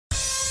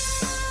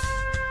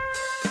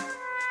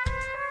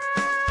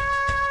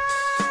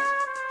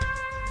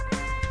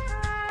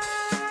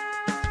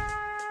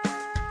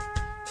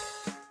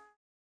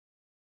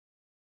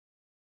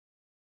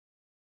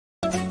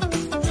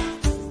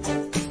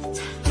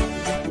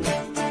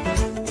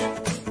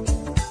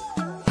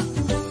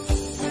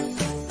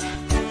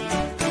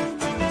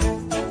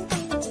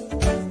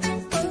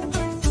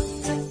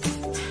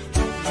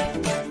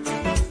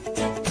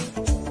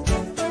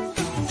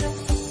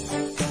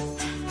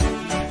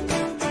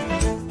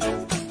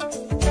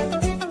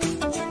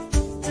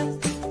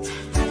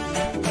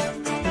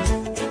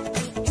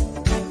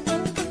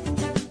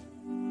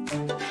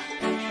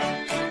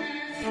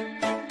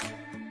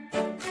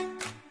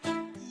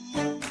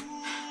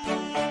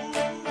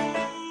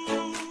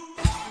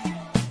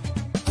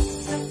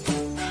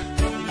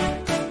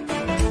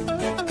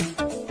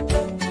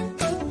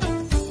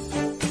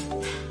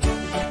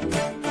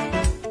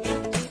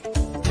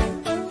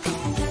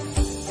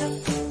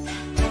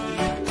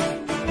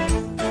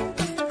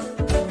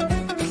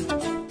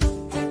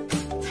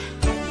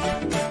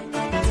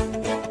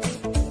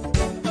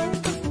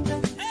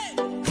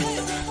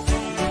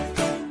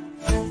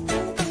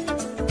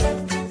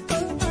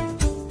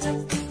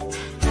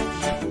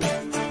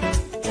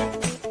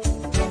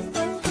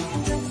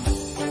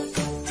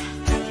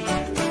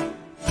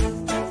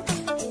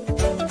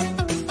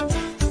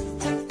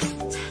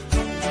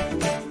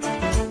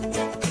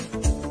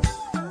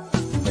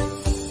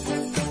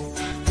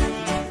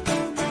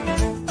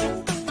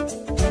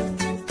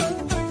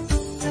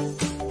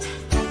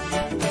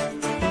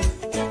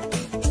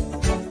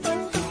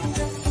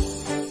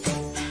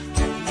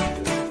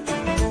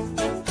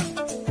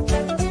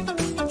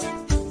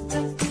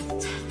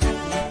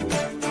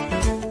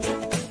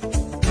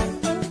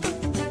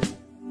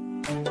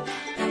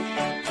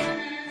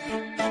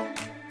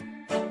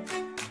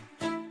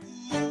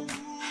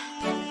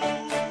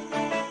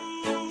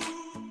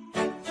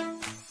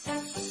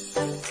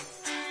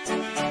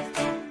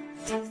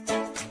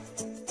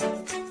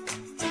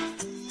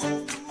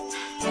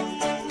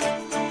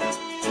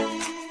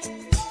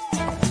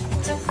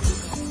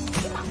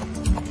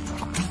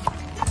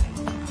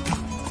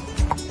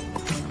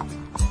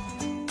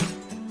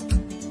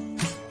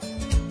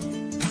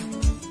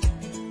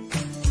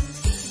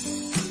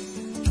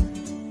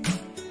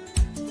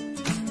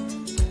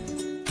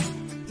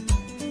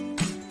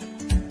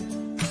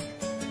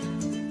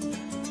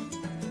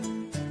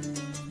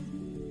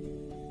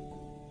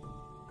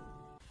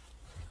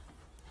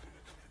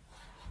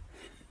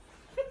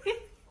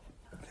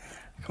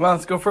Come on,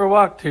 let's go for a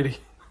walk, Tootie.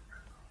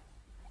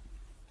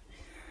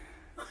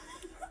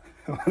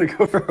 I want to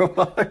go for a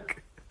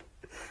walk.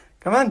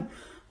 Come on.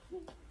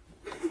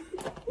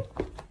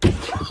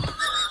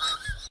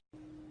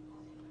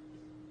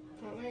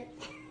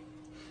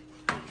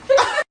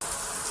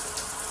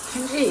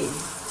 Kenji,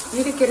 you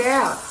need to get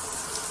out.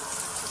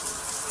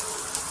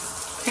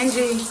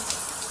 Kenji.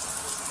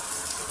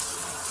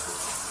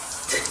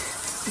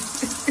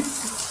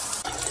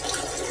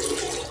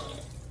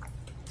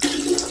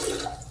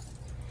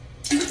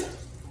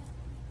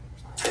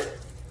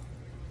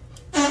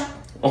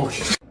 Oh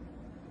shit.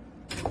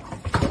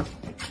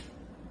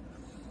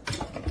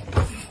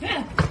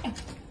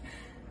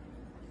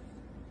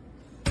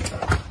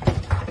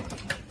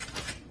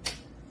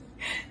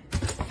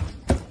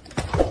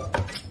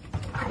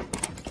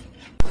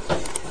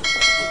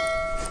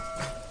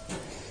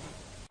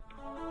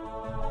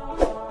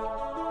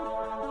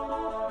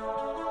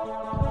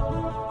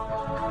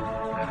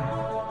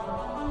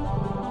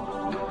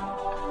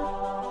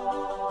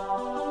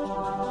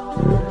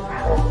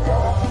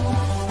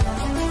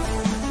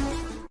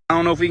 I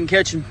don't know if we can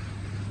catch him.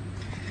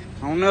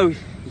 I don't know.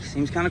 He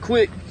seems kind of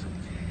quick.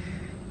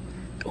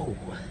 Oh.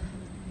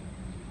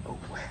 Oh.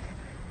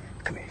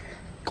 Come here.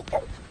 Go.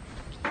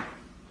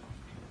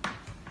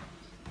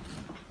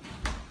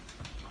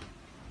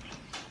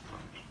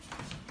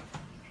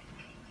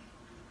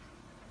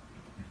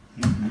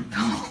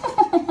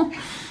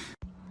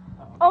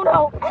 Oh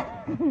no!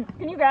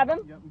 Can you grab him?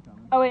 Yep, I'm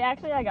coming. Oh wait,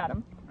 actually I got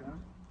him.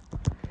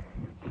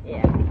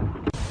 Yeah.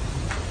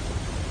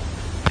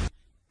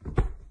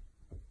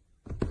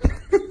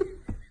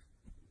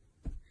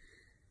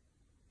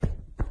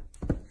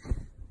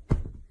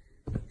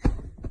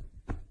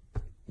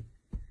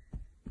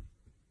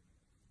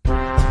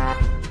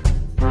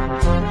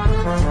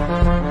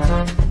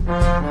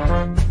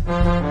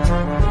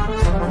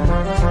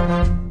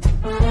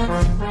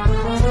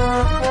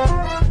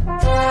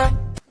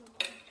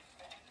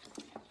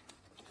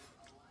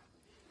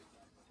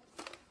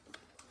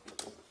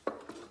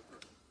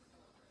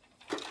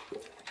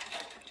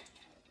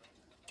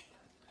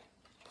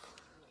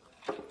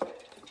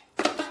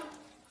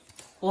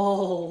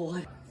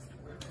 Oh.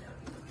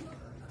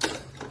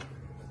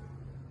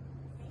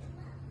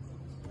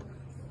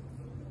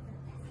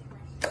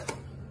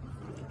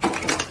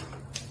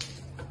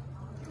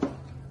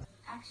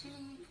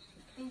 Actually,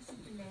 thanks to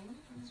delay,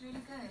 it was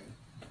really good.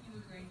 You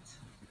were great.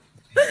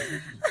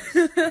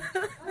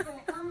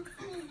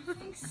 Okay,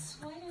 thanks.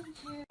 Why don't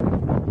you?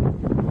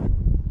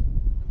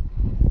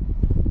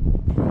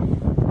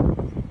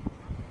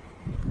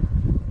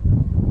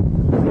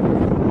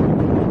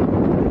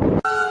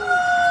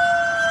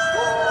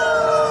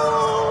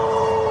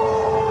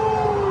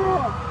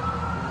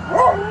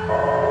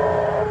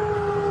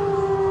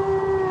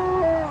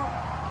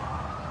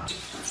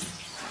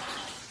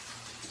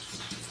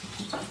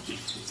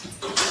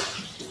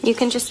 You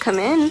can just come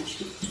in.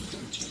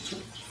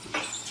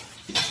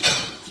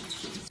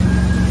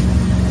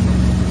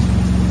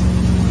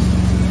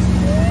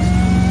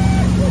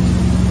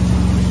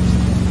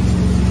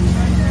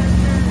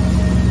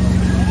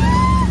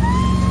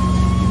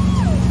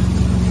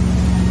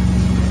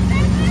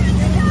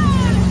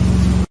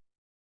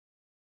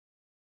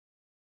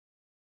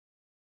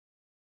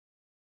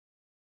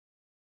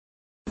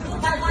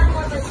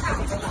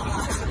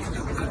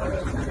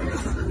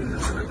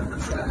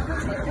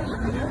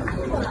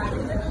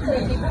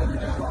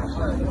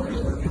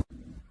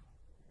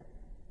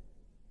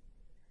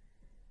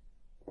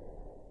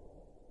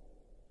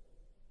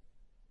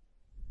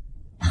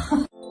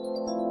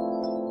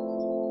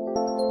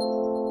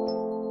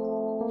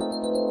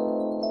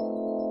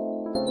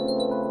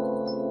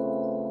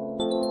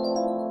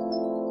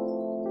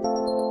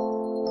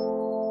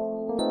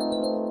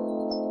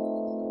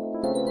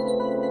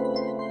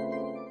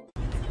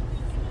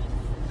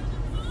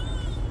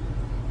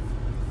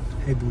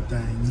 Hey,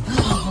 Butang.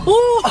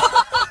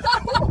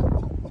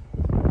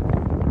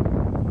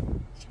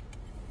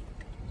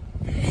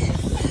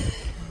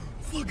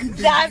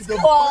 That's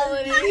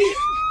quality.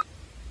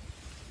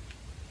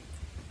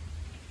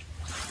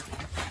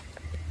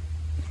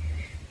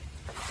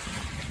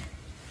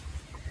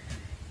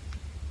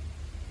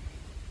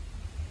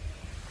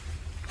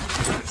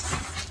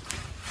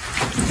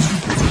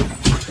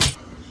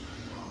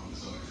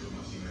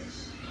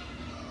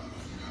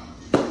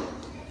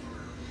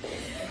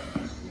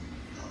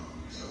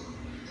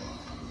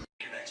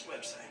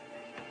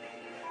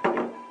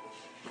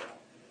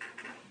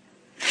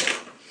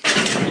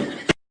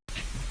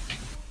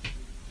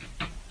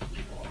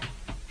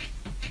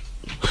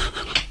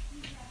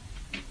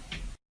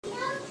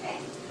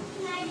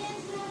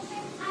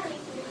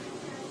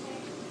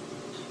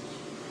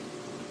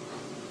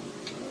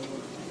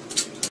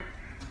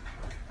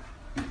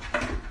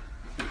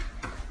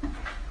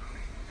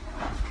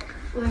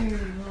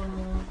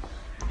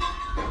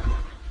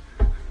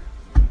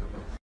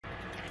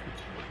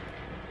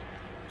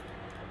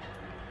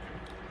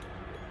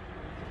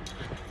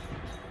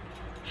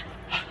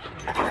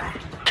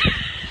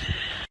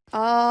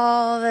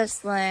 All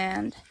this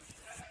land.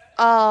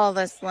 all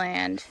this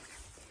land.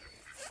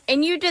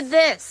 And you did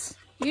this.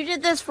 You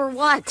did this for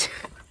what?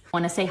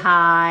 Want to say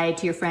hi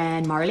to your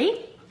friend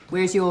Marley?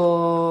 Where's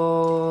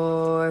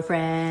your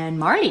friend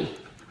Marley?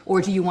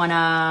 Or do you want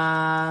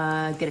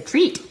to get a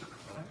treat?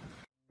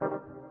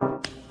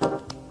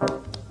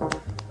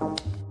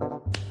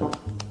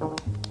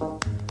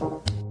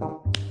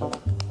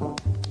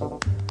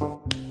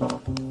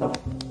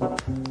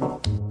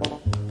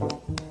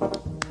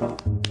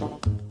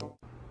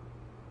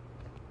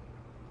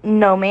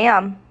 No,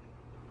 ma'am.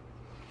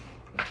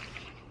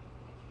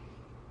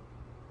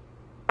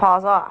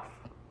 Paws off.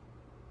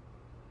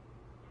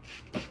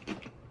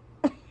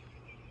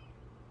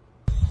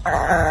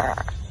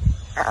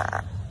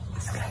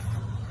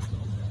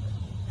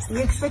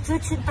 Niech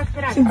się tak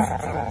trafi.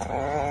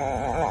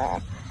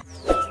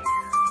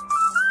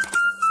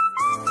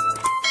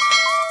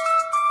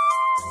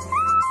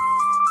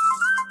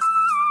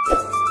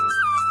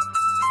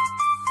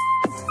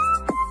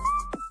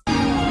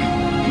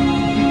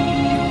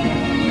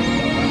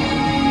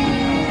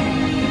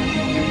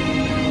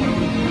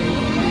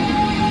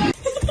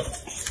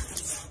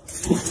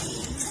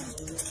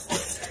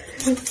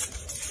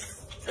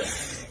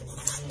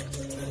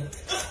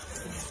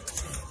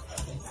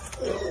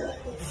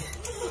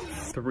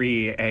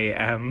 "3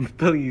 a.m.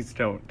 Please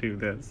don't do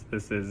this.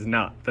 This is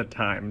not the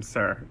time,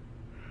 sir."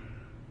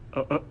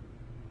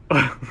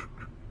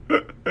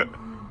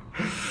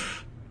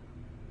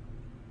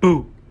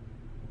 Boo.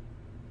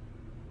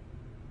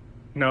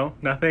 No,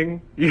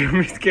 nothing?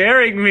 You're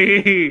scaring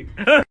me.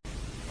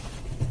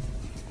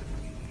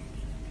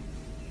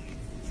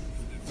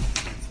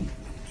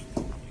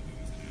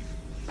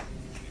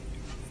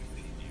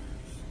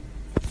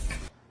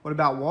 What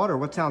about water?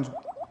 What sounds...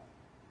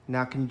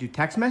 Now can you do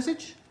text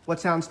message? What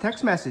sounds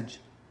text message?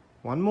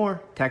 One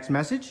more. Text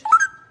message.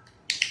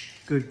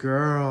 Good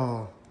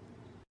girl.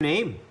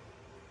 Name?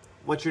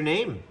 What's your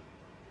name?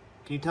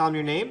 Can you tell him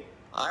your name?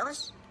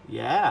 Iris?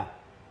 Yeah.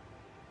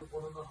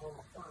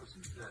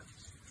 1,500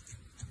 deaths.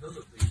 None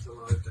of these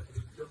arrived ahead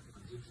of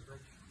government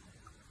intervention.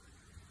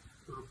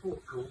 The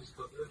report calls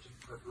for urgent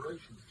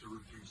preparations to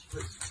reduce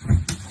risks.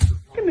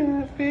 Come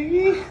here,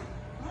 Piggy.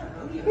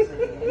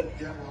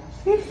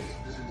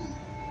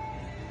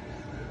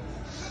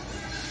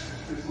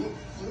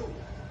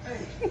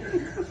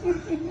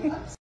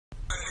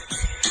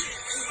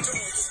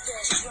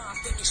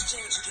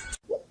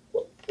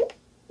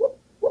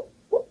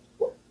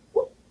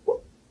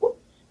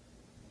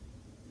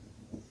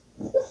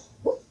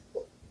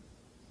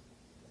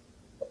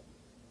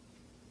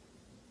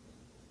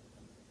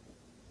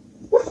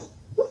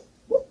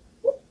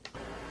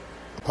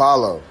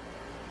 Apollo,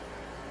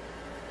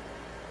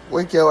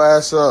 wake your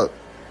ass up.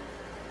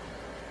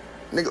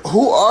 Nigga,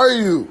 who are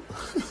you?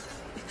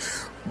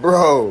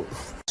 Bro.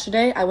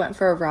 Yesterday, I went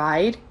for a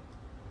ride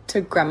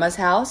to Grandma's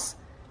house.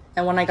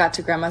 And when I got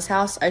to Grandma's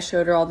house, I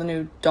showed her all the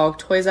new dog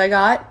toys I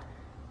got.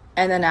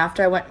 And then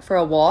after, I went for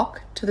a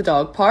walk to the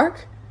dog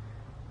park.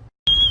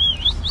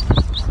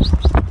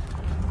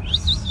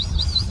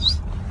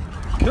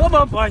 Come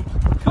on, boy.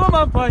 Come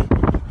on, boy.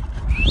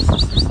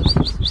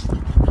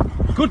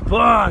 Good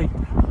boy.